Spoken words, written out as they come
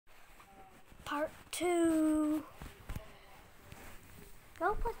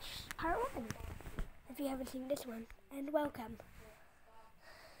watch part 1 if you haven't seen this one, and welcome.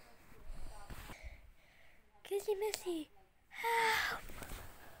 Kissy Missy, help!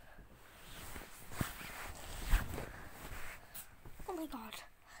 Oh my god.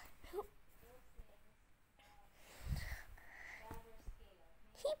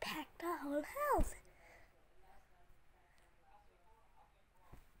 He packed the whole house.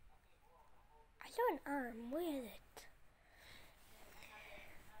 I saw an arm. Where is it?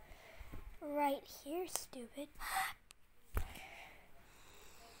 Right here, stupid.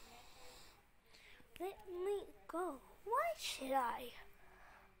 Let me go. Why should I?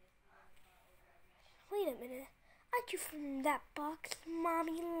 Wait a minute. Aren't you from that box,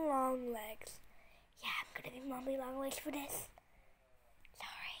 Mommy Longlegs? Yeah, I'm gonna be Mommy Longlegs for this.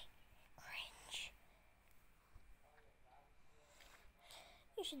 Sorry. Cringe.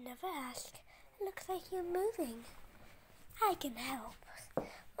 You should never ask. It looks like you're moving. I can help.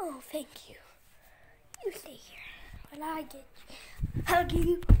 Oh, thank you. You stay here while I get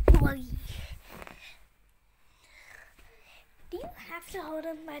huggy wuggy. Do you have to hold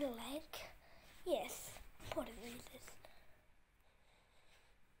him by the leg? Yes. Important reasons.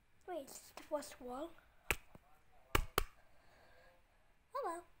 Wait, is the first wall?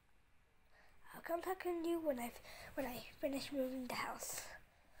 Hello. I'll come talk to you when I finish moving the house.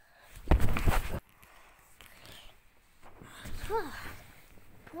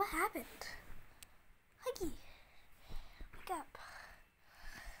 What happened? Huggy, wake up.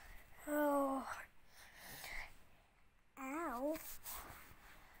 Oh. Ow.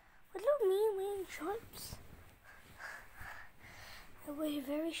 What do you mean wearing shorts? I wear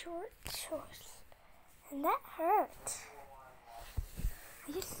very short shorts. And that hurt.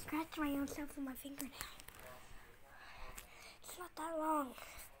 I just scratched my own self with my fingernail. It's not that long.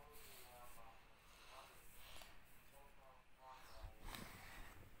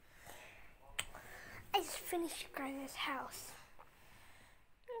 I just finished grinding this house.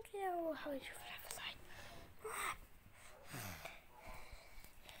 Okay, I'll hold you from the side.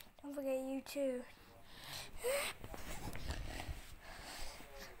 Don't forget you too.